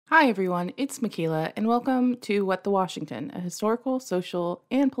Hi everyone, it's Mikayla, and welcome to What the Washington, a historical, social,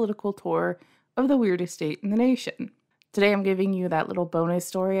 and political tour of the weirdest state in the nation. Today I'm giving you that little bonus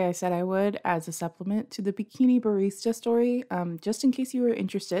story I said I would as a supplement to the Bikini barista story, just in case you were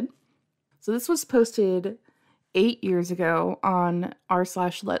interested. So this was posted 8 years ago on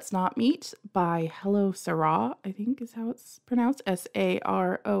r/letsnotmeet by Hello Sarah, I think is how it's pronounced,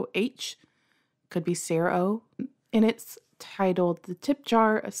 Saroh. Could be Sarah O. And it's titled The Tip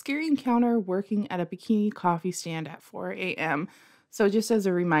Jar, a Scary Encounter Working at a Bikini Coffee Stand at 4 a.m. So just as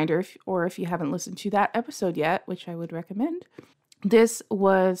a reminder, if you haven't listened to that episode yet, which I would recommend, this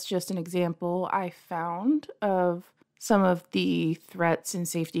was just an example I found of some of the threats and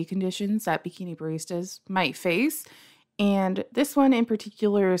safety conditions that bikini baristas might face. And this one in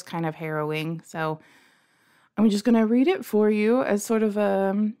particular is kind of harrowing. So I'm just going to read it for you as sort of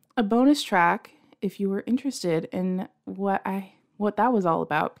a bonus track if you were interested in what that was all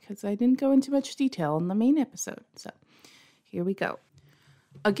about, because I didn't go into much detail in the main episode. So here we go.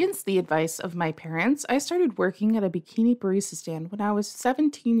 Against the advice of my parents, I started working at a bikini barista stand when I was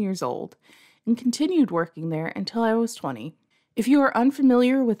 17 years old and continued working there until I was 20. If you are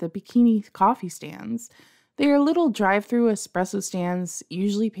unfamiliar with the bikini coffee stands, they are little drive-through espresso stands,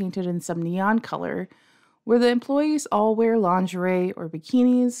 usually painted in some neon color, where the employees all wear lingerie or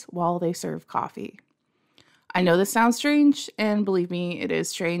bikinis while they serve coffee. I know this sounds strange, and believe me, it is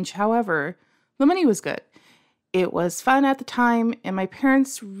strange. However, the money was good. It was fun at the time, and my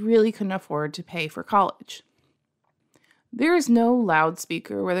parents really couldn't afford to pay for college. There is no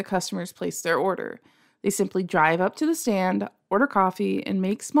loudspeaker where the customers place their order. They simply drive up to the stand, order coffee, and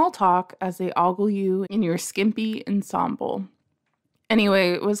make small talk as they ogle you in your skimpy ensemble. Anyway,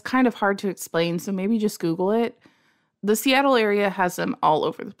 it was kind of hard to explain, so maybe just Google it. The Seattle area has them all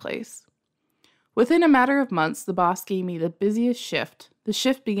over the place. Within a matter of months, the boss gave me the busiest shift. The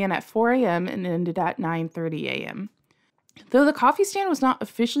shift began at 4 a.m. and ended at 9:30 a.m. Though the coffee stand was not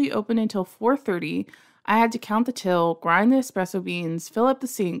officially open until 4:30, I had to count the till, grind the espresso beans, fill up the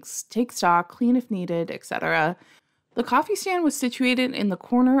sinks, take stock, clean if needed, etc. The coffee stand was situated in the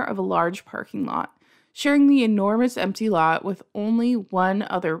corner of a large parking lot, sharing the enormous empty lot with only one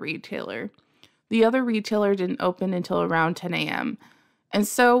other retailer. The other retailer didn't open until around 10 a.m., and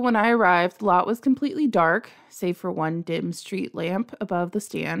so when I arrived, the lot was completely dark, save for one dim street lamp above the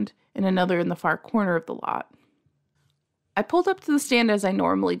stand and another in the far corner of the lot. I pulled up to the stand as I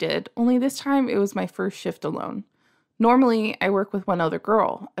normally did, only this time it was my first shift alone. Normally, I work with one other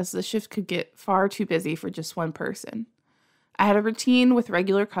girl, as the shift could get far too busy for just one person. I had a routine with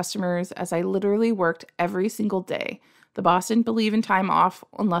regular customers as I literally worked every single day. The boss didn't believe in time off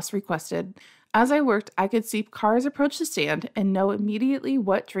unless requested. As I worked, I could see cars approach the stand and know immediately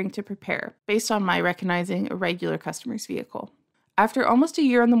what drink to prepare based on my recognizing a regular customer's vehicle. After almost a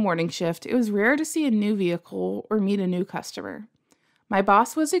year on the morning shift, it was rare to see a new vehicle or meet a new customer. My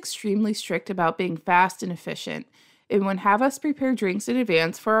boss was extremely strict about being fast and efficient and would have us prepare drinks in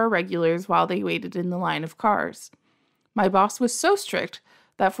advance for our regulars while they waited in the line of cars. My boss was so strict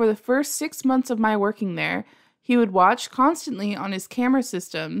that for the first 6 months of my working there, he would watch constantly on his camera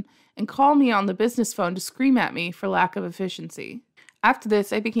system and call me on the business phone to scream at me for lack of efficiency. After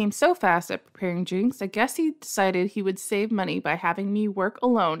this, I became so fast at preparing drinks, I guess he decided he would save money by having me work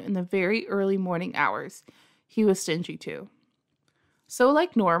alone in the very early morning hours. He was stingy too. So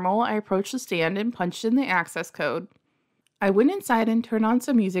like normal, I approached the stand and punched in the access code. I went inside and turned on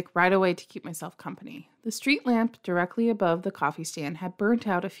some music right away to keep myself company. The street lamp directly above the coffee stand had burnt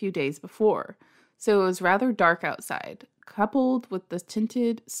out a few days before, so it was rather dark outside. Coupled with the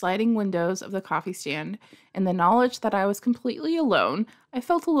tinted sliding windows of the coffee stand and the knowledge that I was completely alone, I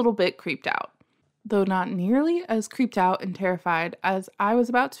felt a little bit creeped out, though not nearly as creeped out and terrified as I was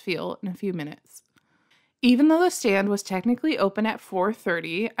about to feel in a few minutes. Even though the stand was technically open at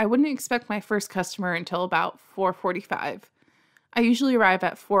 4:30, I wouldn't expect my first customer until about 4:45. I usually arrive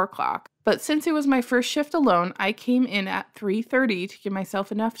at 4 o'clock, but since it was my first shift alone, I came in at 3:30 to give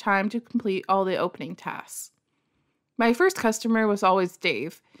myself enough time to complete all the opening tasks. My first customer was always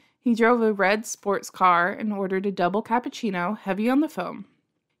Dave. He drove a red sports car and ordered a double cappuccino, heavy on the foam.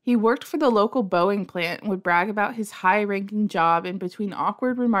 He worked for the local Boeing plant and would brag about his high-ranking job in between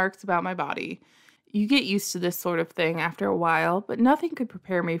awkward remarks about my body. You get used to this sort of thing after a while, but nothing could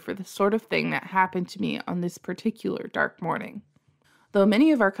prepare me for the sort of thing that happened to me on this particular dark morning. Though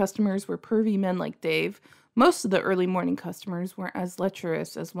many of our customers were pervy men like Dave, most of the early morning customers weren't as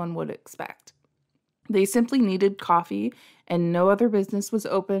lecherous as one would expect. They simply needed coffee, and no other business was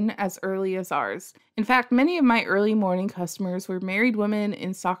open as early as ours. In fact, many of my early morning customers were married women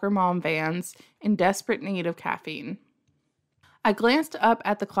in soccer mom vans in desperate need of caffeine. I glanced up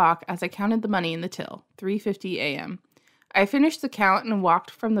at the clock as I counted the money in the till, 3:50 a.m. I finished the count and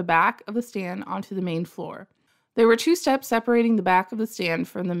walked from the back of the stand onto the main floor. There were 2 steps separating the back of the stand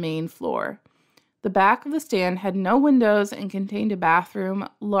from the main floor. The back of the stand had no windows and contained a bathroom,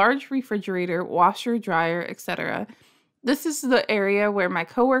 large refrigerator, washer, dryer, etc. This is the area where my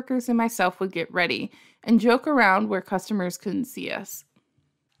coworkers and myself would get ready and joke around where customers couldn't see us.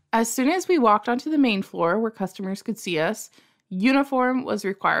 As soon as we walked onto the main floor where customers could see us, uniform was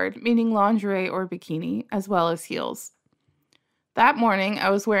required, meaning lingerie or bikini, as well as heels. That morning, I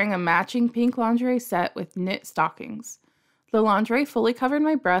was wearing a matching pink lingerie set with knit stockings. The lingerie fully covered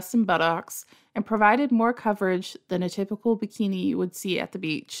my breasts and buttocks and provided more coverage than a typical bikini you would see at the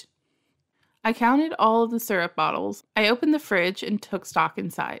beach. I counted all of the syrup bottles. I opened the fridge and took stock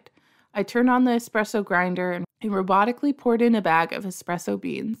inside. I turned on the espresso grinder and robotically poured in a bag of espresso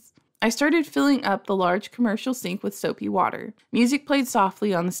beans. I started filling up the large commercial sink with soapy water. Music played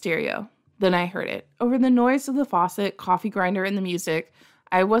softly on the stereo. Then I heard it. Over the noise of the faucet, coffee grinder, and the music,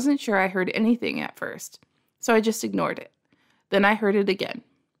 I wasn't sure I heard anything at first, so I just ignored it. Then I heard it again.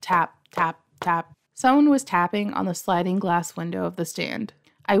 Tap, tap, tap. Someone was tapping on the sliding glass window of the stand.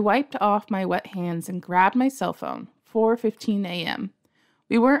 I wiped off my wet hands and grabbed my cell phone. 4:15 a.m.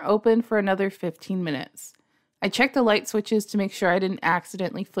 We weren't open for another 15 minutes. I checked the light switches to make sure I didn't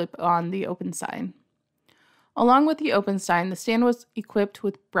accidentally flip on the open sign. Along with the open sign, the stand was equipped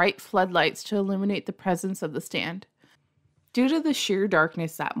with bright floodlights to illuminate the presence of the stand. Due to the sheer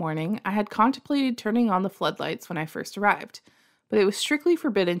darkness that morning, I had contemplated turning on the floodlights when I first arrived, but it was strictly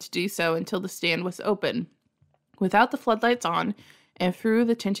forbidden to do so until the stand was open. Without the floodlights on, and through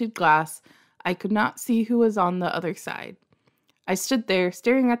the tinted glass, I could not see who was on the other side. I stood there,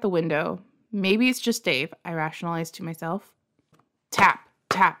 staring at the window. Maybe it's just Dave, I rationalized to myself. Tap,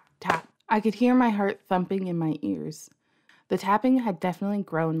 tap, tap. I could hear my heart thumping in my ears. The tapping had definitely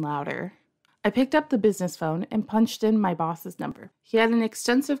grown louder. I picked up the business phone and punched in my boss's number. He had an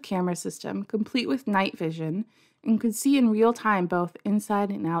extensive camera system, complete with night vision, and could see in real time both inside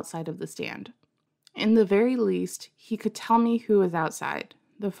and outside of the stand. In the very least, he could tell me who was outside.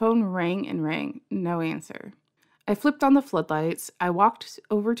 The phone rang and rang, no answer. I flipped on the floodlights, I walked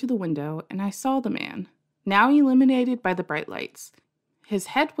over to the window, and I saw the man, now illuminated by the bright lights. His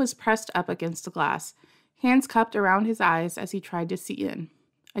head was pressed up against the glass, hands cupped around his eyes as he tried to see in.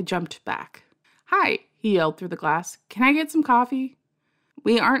 I jumped back. "Hi," he yelled through the glass. "Can I get some coffee?"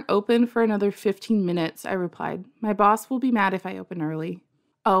 "We aren't open for another 15 minutes, I replied. "My boss will be mad if I open early."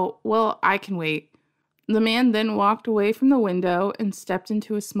 "Oh, well, I can wait." The man then walked away from the window and stepped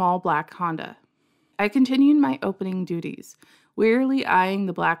into a small black Honda. I continued my opening duties, wearily eyeing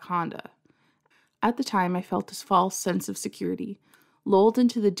the black Honda. At the time, I felt this false sense of security, lulled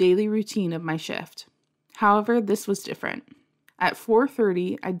into the daily routine of my shift. However, this was different. At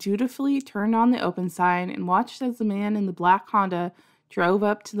 4:30, I dutifully turned on the open sign and watched as the man in the black Honda drove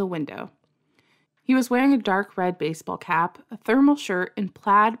up to the window. He was wearing a dark red baseball cap, a thermal shirt, and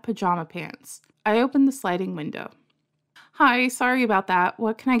plaid pajama pants. I opened the sliding window. "Hi, sorry about that.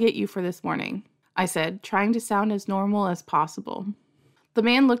 What can I get you for this morning?" I said, trying to sound as normal as possible. The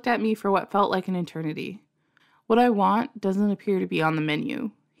man looked at me for what felt like an eternity. "What I want doesn't appear to be on the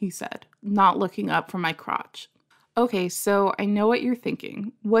menu," he said, not looking up from my crotch. "Okay, so I know what you're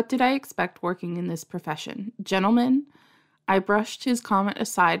thinking. What did I expect working in this profession? Gentlemen?" I brushed his comment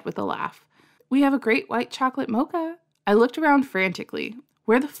aside with a laugh. "We have a great white chocolate mocha." I looked around frantically.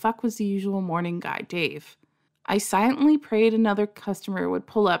 Where the fuck was the usual morning guy, Dave? I silently prayed another customer would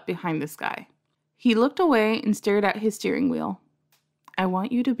pull up behind this guy. He looked away and stared at his steering wheel. "I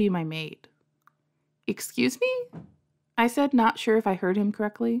want you to be my maid." "Excuse me?" I said, not sure if I heard him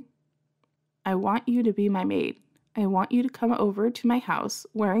correctly. "I want you to be my maid. I want you to come over to my house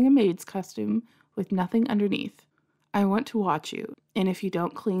wearing a maid's costume with nothing underneath. I want to watch you, and if you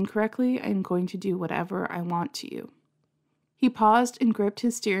don't clean correctly, I'm going to do whatever I want to you." He paused and gripped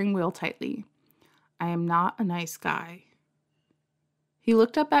his steering wheel tightly. "I am not a nice guy." He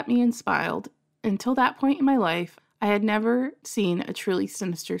looked up at me and smiled. Until that point in my life, I had never seen a truly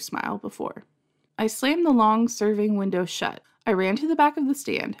sinister smile before. I slammed the long serving window shut. I ran to the back of the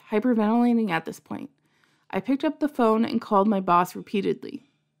stand, hyperventilating at this point. I picked up the phone and called my boss repeatedly.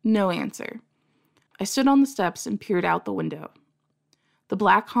 No answer. I stood on the steps and peered out the window. The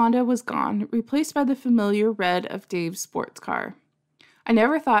black Honda was gone, replaced by the familiar red of Dave's sports car. I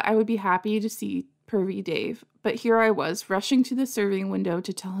never thought I would be happy to see pervy Dave, but here I was, rushing to the serving window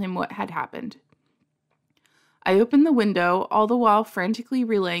to tell him what had happened. I opened the window, all the while frantically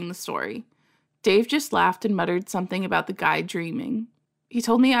relaying the story. Dave just laughed and muttered something about the guy dreaming. He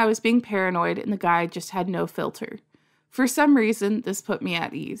told me I was being paranoid and the guy just had no filter. For some reason, this put me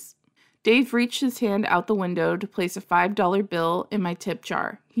at ease. Dave reached his hand out the window to place a $5 bill in my tip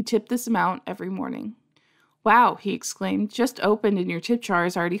jar. He tipped this amount every morning. "Wow," he exclaimed, "just opened and your tip jar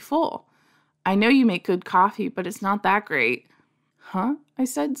is already full. I know you make good coffee, but it's not that great." "Huh?" I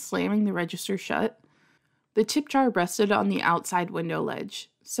said, slamming the register shut. The tip jar rested on the outside window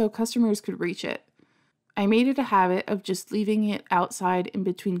ledge, so customers could reach it. I made it a habit of just leaving it outside in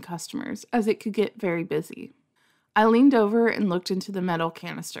between customers, as it could get very busy. I leaned over and looked into the metal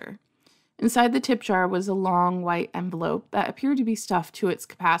canister. Inside the tip jar was a long white envelope that appeared to be stuffed to its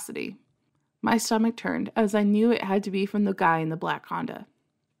capacity. My stomach turned, as I knew it had to be from the guy in the black Honda.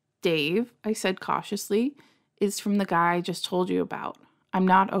 "Dave," I said cautiously, "is from the guy I just told you about. I'm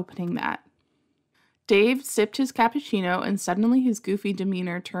not opening that." Dave sipped his cappuccino, and suddenly his goofy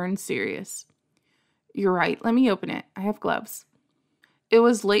demeanor turned serious. "You're right, let me open it. I have gloves." It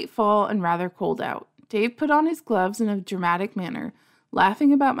was late fall and rather cold out. Dave put on his gloves in a dramatic manner,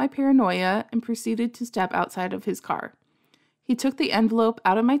 laughing about my paranoia, and proceeded to step outside of his car. He took the envelope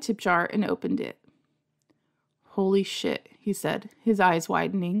out of my tip jar and opened it. "Holy shit," he said, his eyes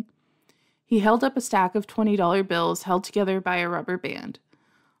widening. He held up a stack of $20 bills held together by a rubber band.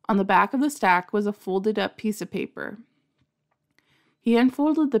 On the back of the stack was a folded-up piece of paper. He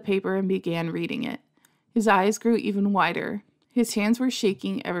unfolded the paper and began reading it. His eyes grew even wider. His hands were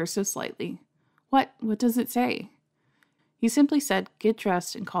shaking ever so slightly. What does it say?" He simply said, "Get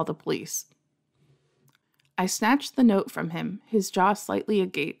dressed and call the police." I snatched the note from him, his jaw slightly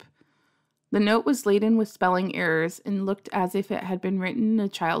agape. The note was laden with spelling errors and looked as if it had been written in a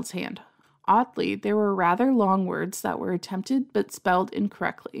child's hand. Oddly, there were rather long words that were attempted but spelled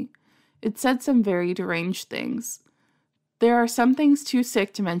incorrectly. It said some very deranged things. There are some things too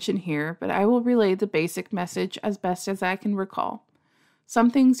sick to mention here, but I will relay the basic message as best as I can recall. Some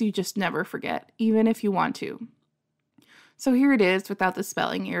things you just never forget, even if you want to. So here it is, without the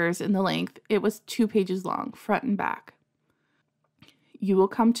spelling errors in the length. It was 2 pages long, front and back. "You will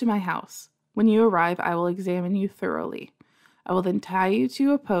come to my house. When you arrive, I will examine you thoroughly. I will then tie you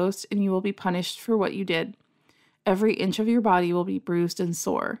to a post, and you will be punished for what you did. Every inch of your body will be bruised and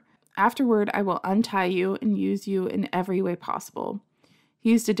sore. Afterward, I will untie you and use you in every way possible."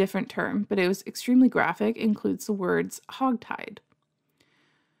 He used a different term, but it was extremely graphic, includes the words "hogtied."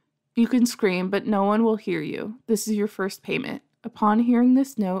 "You can scream, but no one will hear you. This is your first payment. Upon hearing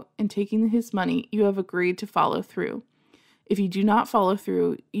this note and taking his money, you have agreed to follow through. If you do not follow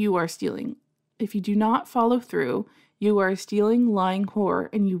through, you are stealing. If you do not follow through, you are a stealing, lying whore,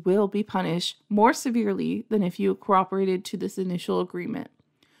 and you will be punished more severely than if you cooperated to this initial agreement.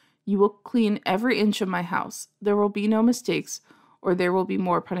 You will clean every inch of my house. There will be no mistakes, or there will be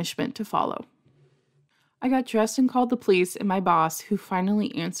more punishment to follow." I got dressed and called the police and my boss, who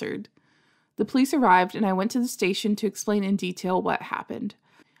finally answered. The police arrived, and I went to the station to explain in detail what happened.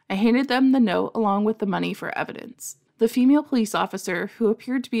 I handed them the note along with the money for evidence. The female police officer, who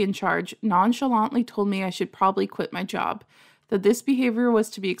appeared to be in charge, nonchalantly told me I should probably quit my job, that this behavior was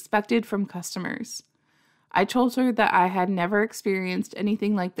to be expected from customers. I told her that I had never experienced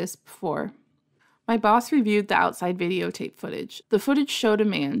anything like this before. My boss reviewed the outside videotape footage. The footage showed a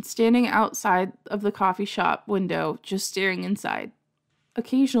man standing outside of the coffee shop window, just staring inside.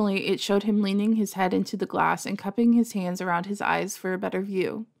 Occasionally, it showed him leaning his head into the glass and cupping his hands around his eyes for a better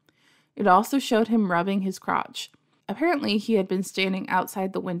view. It also showed him rubbing his crotch. Apparently, he had been standing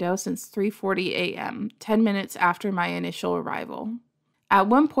outside the window since 3:40 a.m., 10 minutes after my initial arrival. At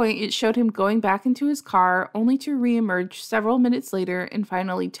one point, it showed him going back into his car, only to re-emerge several minutes later and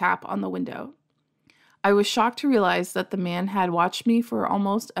finally tap on the window. I was shocked to realize that the man had watched me for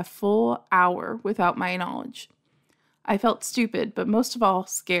almost a full hour without my knowledge. I felt stupid, but most of all,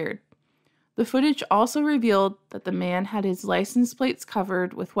 scared. The footage also revealed that the man had his license plates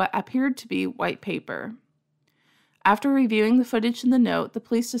covered with what appeared to be white paper. After reviewing the footage and the note, the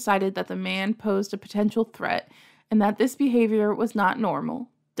police decided that the man posed a potential threat and that this behavior was not normal.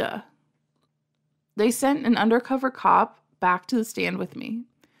 Duh. They sent an undercover cop back to the stand with me.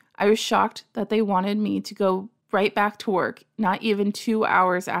 I was shocked that they wanted me to go right back to work, not even 2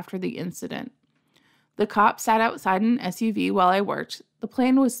 hours after the incident. The cop sat outside an SUV while I worked. The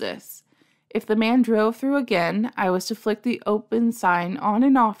plan was this. If the man drove through again, I was to flick the open sign on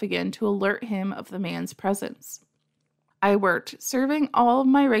and off again to alert him of the man's presence. I worked, serving all of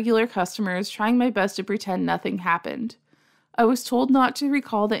my regular customers, trying my best to pretend nothing happened. I was told not to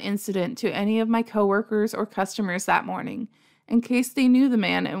recall the incident to any of my coworkers or customers that morning, in case they knew the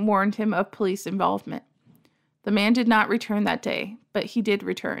man and warned him of police involvement. The man did not return that day, but he did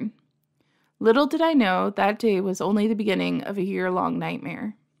return. Little did I know that day was only the beginning of a year-long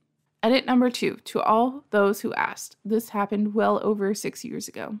nightmare. Edit number 2. To all those who asked. This happened well over 6 years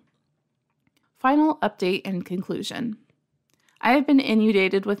ago. Final update and conclusion. I have been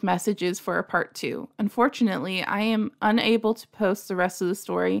inundated with messages for a part 2. Unfortunately, I am unable to post the rest of the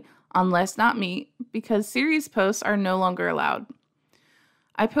story on Let's Not Meet because series posts are no longer allowed.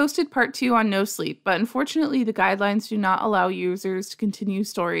 I posted part 2 on No Sleep, but unfortunately the guidelines do not allow users to continue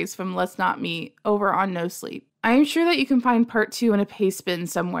stories from Let's Not Meet over on No Sleep. I am sure that you can find part 2 in a paste bin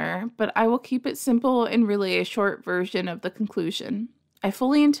somewhere, but I will keep it simple and relay a short version of the conclusion. I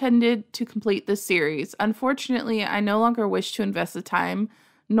fully intended to complete this series. Unfortunately, I no longer wish to invest the time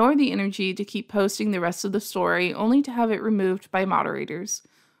nor the energy to keep posting the rest of the story only to have it removed by moderators,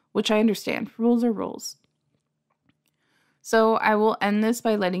 which I understand. Rules are rules. So I will end this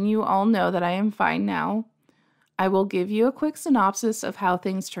by letting you all know that I am fine now. I will give you a quick synopsis of how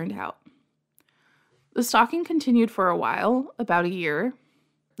things turned out. The stalking continued for a while, about a year.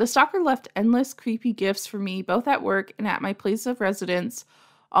 The stalker left endless creepy gifts for me both at work and at my place of residence,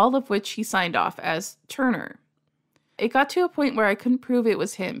 all of which he signed off as Turner. It got to a point where I couldn't prove it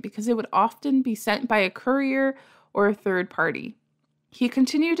was him because it would often be sent by a courier or a third party. He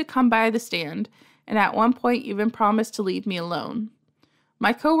continued to come by the stand, and at one point even promised to leave me alone.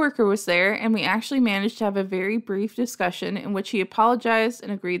 My coworker was there, and we actually managed to have a very brief discussion in which he apologized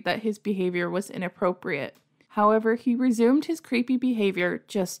and agreed that his behavior was inappropriate. However, he resumed his creepy behavior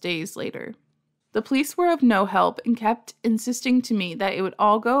just days later. The police were of no help and kept insisting to me that it would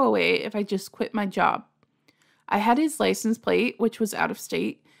all go away if I just quit my job. I had his license plate, which was out of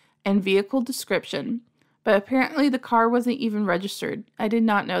state, and vehicle description, but apparently the car wasn't even registered. I did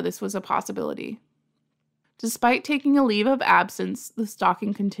not know this was a possibility. Despite taking a leave of absence, the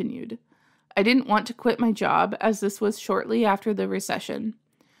stalking continued. I didn't want to quit my job, as this was shortly after the recession.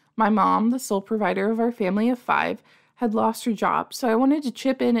 My mom, the sole provider of our family of 5, had lost her job, so I wanted to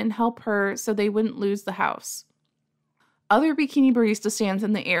chip in and help her so they wouldn't lose the house. Other bikini barista stands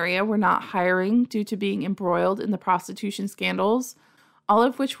in the area were not hiring due to being embroiled in the prostitution scandals, all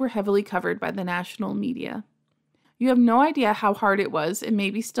of which were heavily covered by the national media. You have no idea how hard it was, and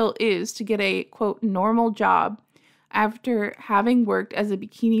maybe still is, to get a, quote, normal job after having worked as a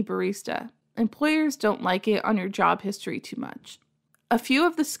bikini barista. Employers don't like it on your job history too much. A few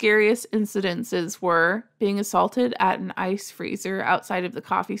of the scariest incidences were being assaulted at an ice freezer outside of the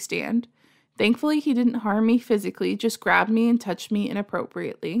coffee stand. Thankfully, he didn't harm me physically, just grabbed me and touched me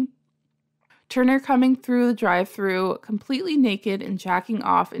inappropriately. Turner coming through the drive-thru completely naked and jacking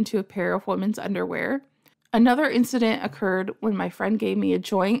off into a pair of women's underwear. Another incident occurred when my friend gave me a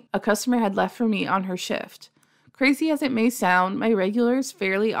joint a customer had left for me on her shift. Crazy as it may sound, my regulars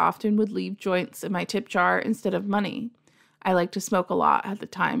fairly often would leave joints in my tip jar instead of money. I liked to smoke a lot at the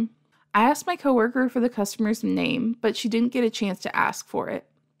time. I asked my coworker for the customer's name, but she didn't get a chance to ask for it.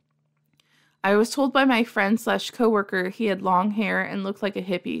 I was told by my friend/coworker he had long hair and looked like a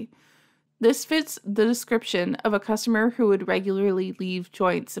hippie. This fits the description of a customer who would regularly leave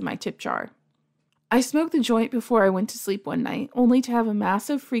joints in my tip jar. I smoked the joint before I went to sleep one night, only to have a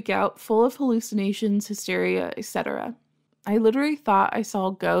massive freakout full of hallucinations, hysteria, etc. I literally thought I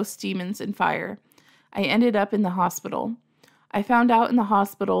saw ghosts, demons, and fire. I ended up in the hospital. I found out in the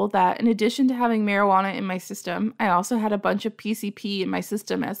hospital that in addition to having marijuana in my system, I also had a bunch of PCP in my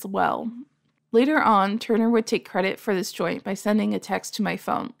system as well. Later on, Turner would take credit for this joint by sending a text to my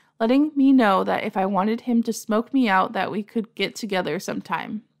phone, letting me know that if I wanted him to smoke me out that we could get together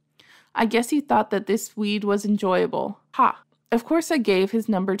sometime. I guess he thought that this weed was enjoyable. Ha! Of course I gave his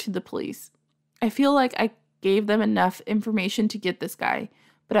number to the police. I feel like I gave them enough information to get this guy,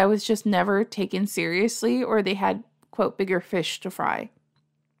 but I was just never taken seriously, or they had, quote, bigger fish to fry.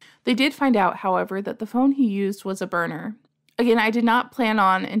 They did find out, however, that the phone he used was a burner. Again, I did not plan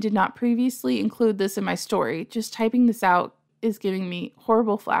on and did not previously include this in my story. Just typing this out is giving me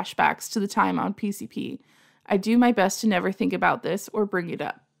horrible flashbacks to the time on PCP. I do my best to never think about this or bring it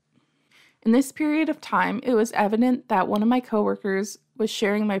up. In this period of time, it was evident that one of my coworkers was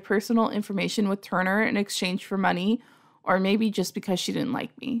sharing my personal information with Turner in exchange for money, or maybe just because she didn't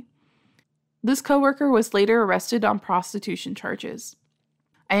like me. This coworker was later arrested on prostitution charges.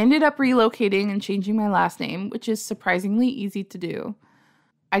 I ended up relocating and changing my last name, which is surprisingly easy to do.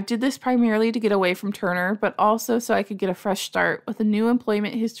 I did this primarily to get away from Turner, but also so I could get a fresh start with a new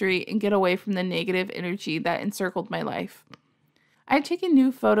employment history and get away from the negative energy that encircled my life. I had taken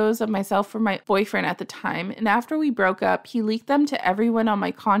new photos of myself from my boyfriend at the time, and after we broke up, he leaked them to everyone on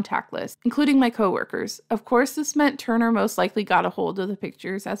my contact list, including my coworkers. Of course, this meant Turner most likely got a hold of the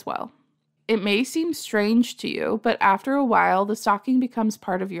pictures as well. It may seem strange to you, but after a while, the stalking becomes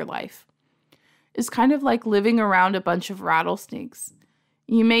part of your life. It's kind of like living around a bunch of rattlesnakes.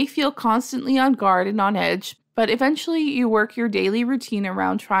 You may feel constantly on guard and on edge, but eventually you work your daily routine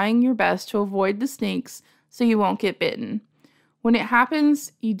around trying your best to avoid the snakes so you won't get bitten. When it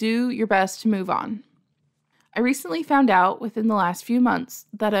happens, you do your best to move on. I recently found out within the last few months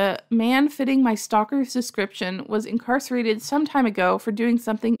that a man fitting my stalker's description was incarcerated some time ago for doing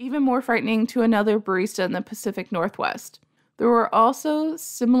something even more frightening to another barista in the Pacific Northwest. There were also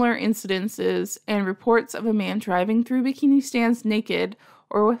similar incidences and reports of a man driving through bikini stands naked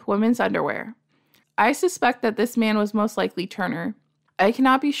or with women's underwear. I suspect that this man was most likely Turner. I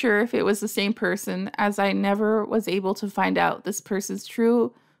cannot be sure if it was the same person, as I never was able to find out this person's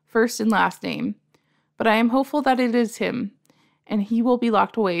true first and last name. But I am hopeful that it is him, and he will be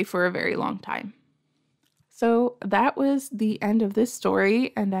locked away for a very long time. So that was the end of this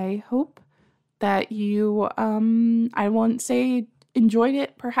story, and I hope that you, I won't say enjoyed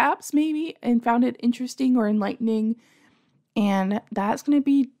it perhaps, maybe, and found it interesting or enlightening. And that's going to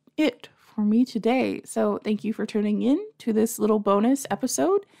be it for me today. So thank you for tuning in to this little bonus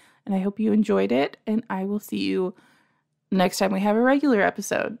episode, and I hope you enjoyed it, and I will see you next time we have a regular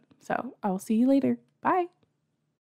episode. So I will see you later. Bye.